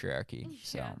patriarchy.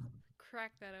 So yeah,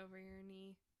 crack that over your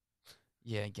knee.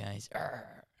 Yeah, guys.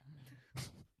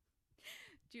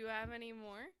 Do you have any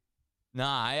more?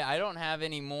 Nah, I don't have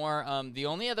any more. The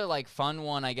only other like fun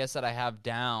one I guess that I have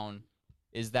down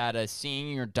is that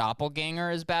seeing your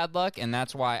doppelganger is bad luck, and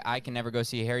that's why I can never go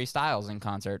see Harry Styles in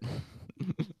concert.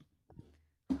 Huh.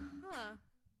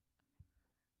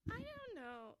 I don't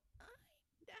know.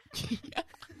 I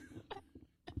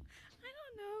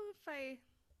don't know if I...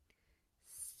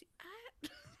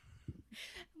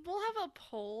 We'll have a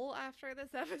poll after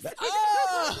this episode.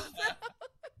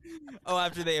 Oh,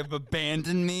 after they have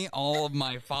abandoned me, all of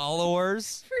my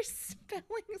followers. For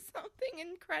spelling something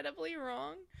incredibly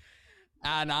wrong.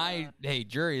 And hey,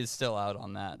 jury is still out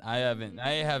on that. I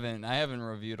haven't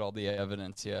reviewed all the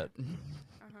evidence yet.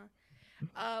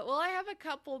 Well, I have a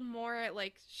couple more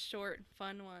like short,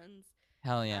 fun ones.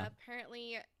 Hell yeah.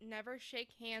 Apparently, never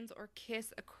shake hands or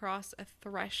kiss across a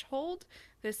threshold.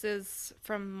 This is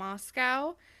from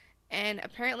Moscow. And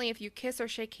apparently, if you kiss or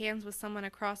shake hands with someone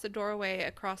across a doorway,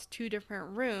 across 2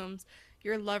 different rooms,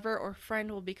 your lover or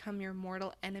friend will become your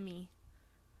mortal enemy.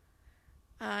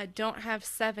 Don't have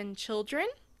 7 children.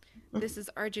 This is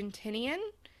Argentinian.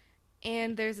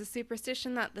 And there's a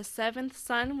superstition that the 7th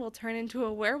son will turn into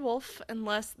a werewolf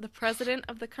unless the president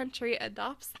of the country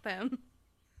adopts them.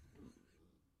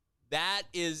 That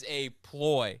is a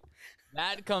ploy.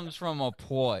 That comes from a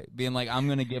ploy, being like, I'm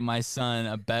going to give my son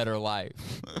a better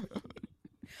life.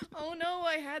 Oh no,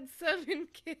 I had 7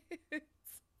 kids.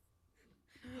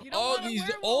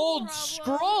 These old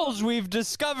scrolls we've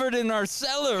discovered in our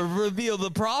cellar reveal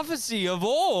the prophecy of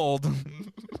old.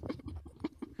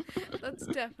 That's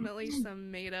definitely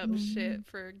some made-up shit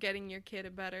for getting your kid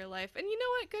a better life. And you know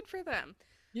what? Good for them.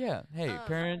 Yeah. Hey,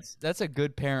 parents, that's a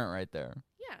good parent right there.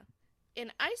 Yeah.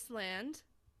 In Iceland,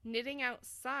 knitting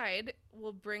outside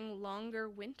will bring longer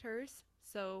winters.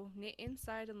 So knit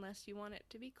inside unless you want it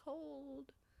to be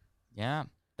cold. Yeah.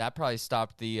 That probably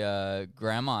stopped the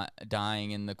grandma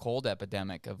dying in the cold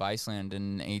epidemic of Iceland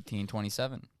in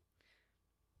 1827.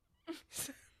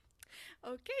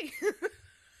 Okay.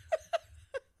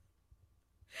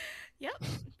 Yep.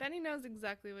 Benny knows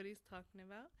exactly what he's talking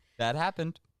about. That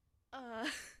happened.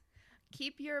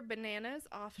 Keep your bananas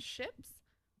off ships.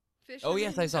 Oh,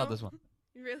 yes, I saw this one.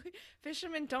 Really?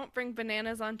 Fishermen don't bring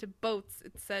bananas onto boats,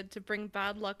 it's said, to bring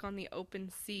bad luck on the open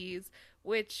seas,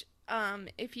 which,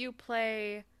 if you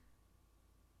play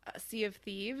Sea of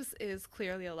Thieves, is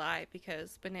clearly a lie,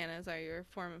 because bananas are your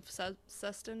form of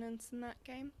sustenance in that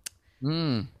game.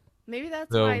 Maybe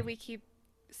that's why we keep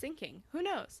sinking. Who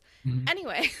knows?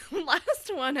 Anyway,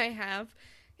 last one I have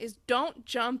is don't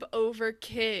jump over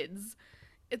kids.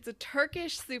 It's a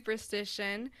Turkish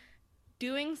superstition.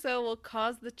 Doing so will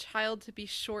cause the child to be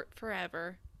short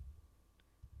forever.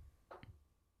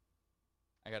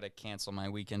 I gotta cancel my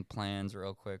weekend plans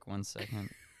real quick. 1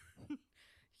 second.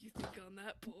 You think on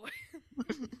that, boy.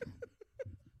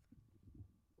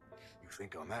 You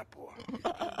think on that, boy.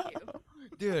 Thank you.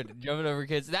 Dude, jumping over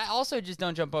kids. That also just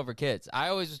don't jump over kids. I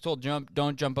always was told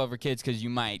don't jump over kids because you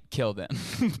might kill them.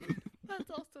 That's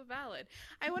also valid.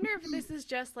 I wonder if this is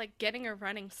just like getting a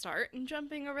running start and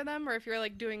jumping over them, or if you're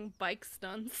like doing bike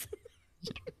stunts.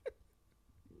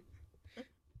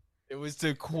 It was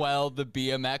to quell the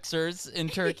BMXers in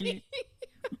Turkey.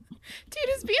 Dude,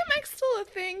 is BMX still a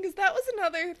thing? Because that was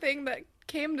another thing that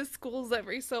came to schools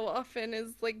every so often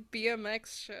is like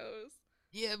BMX shows.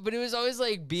 Yeah, but it was always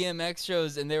like BMX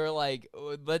shows, and they were like,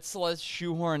 let's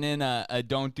shoehorn in a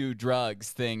don't do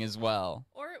drugs thing as well.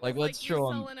 Or it was Like, let's you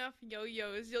show sell 'em- enough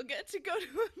yo-yos, you'll get to go to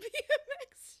a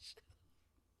BMX show.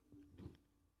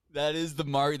 That is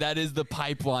the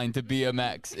pipeline to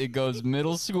BMX. It goes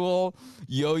middle school,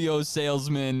 yo-yo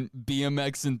salesman,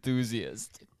 BMX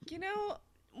enthusiast. You know,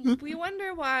 we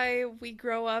wonder why we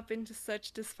grow up into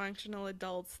such dysfunctional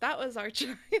adults. That was our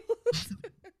childhood.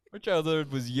 Our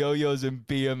childhood was yo-yos and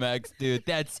BMX, dude.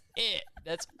 That's it.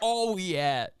 That's all we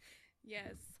had.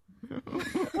 Yes.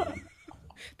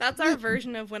 That's our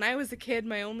version of when I was a kid,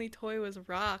 my only toy was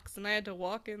rocks and I had to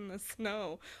walk in the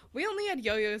snow. We only had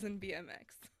yo-yos and BMX.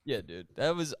 Yeah, dude.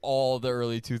 That was all the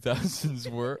early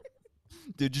 2000s were.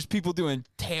 Dude, just people doing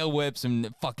tail whips and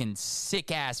fucking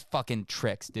sick-ass fucking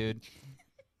tricks, dude.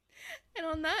 And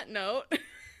on that note,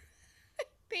 I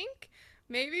think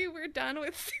maybe we're done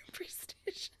with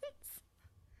superstitions.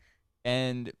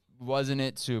 And wasn't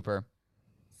it super?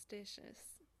 Stitious.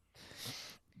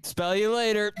 Spell you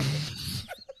later. Wait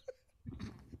a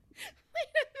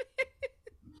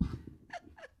minute.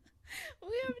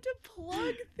 We have to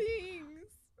plug things.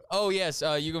 Oh, yes.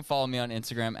 You can follow me on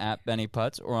Instagram at Benny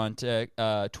Putz or on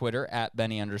Twitter at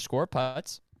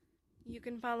Benny_Putz. You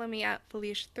can follow me at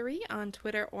Felicia3 on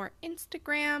Twitter or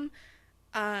Instagram,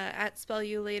 at Spell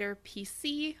You Later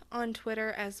PC on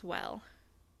Twitter as well.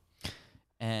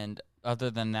 And other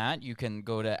than that, you can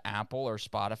go to Apple or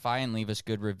Spotify and leave us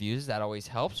good reviews. That always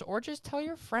helps. Or just tell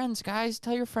your friends, guys.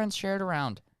 Tell your friends. Share it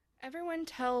around. Everyone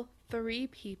tell 3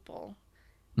 people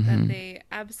that they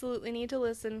absolutely need to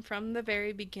listen from the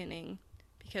very beginning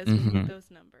because we need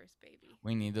those numbers, baby.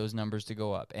 We need those numbers to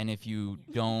go up. And if you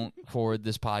don't forward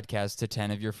this podcast to 10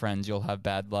 of your friends, you'll have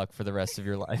bad luck for the rest of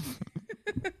your life.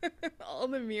 All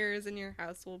the mirrors in your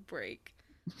house will break.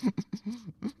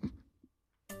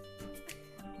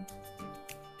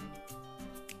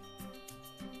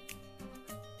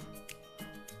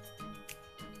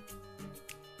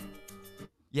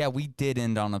 Yeah, we did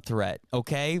end on a threat,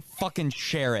 okay? Fucking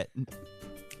share it.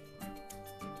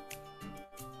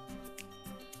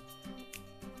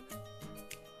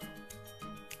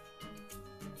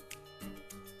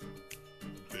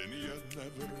 Benny had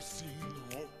never seen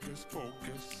Hocus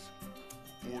Pocus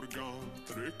Organ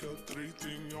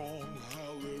trick-or-treating on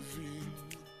Halloween.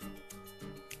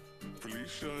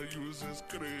 Felicia uses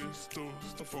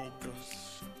crystals to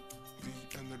focus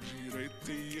the energy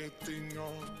radiating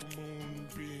off the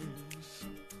moonbeams.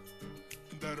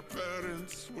 Their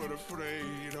parents were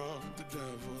afraid of the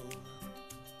devil,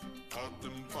 had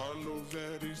them follow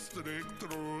very strict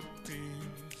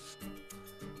routines.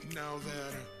 Now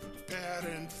their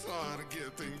parents are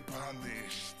getting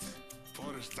punished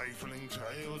for stifling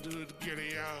childhood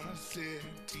curiosities.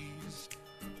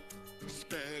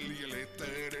 Spell you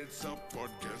later, it's a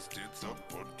podcast,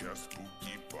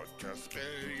 spooky podcast.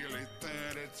 Spell you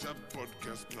later, it's a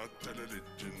podcast, not a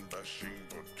religion bashing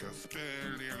podcast.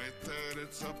 Spell you later,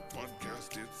 it's a podcast,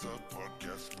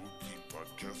 spooky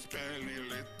podcast. Spell you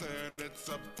later, it's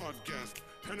a podcast,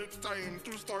 and it's time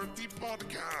to start the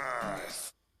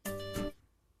podcast.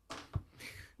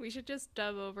 We should just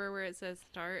dub over where it says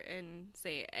start and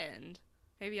say end.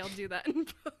 Maybe I'll do that in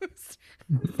post.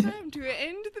 It's time to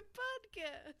end the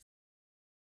podcast.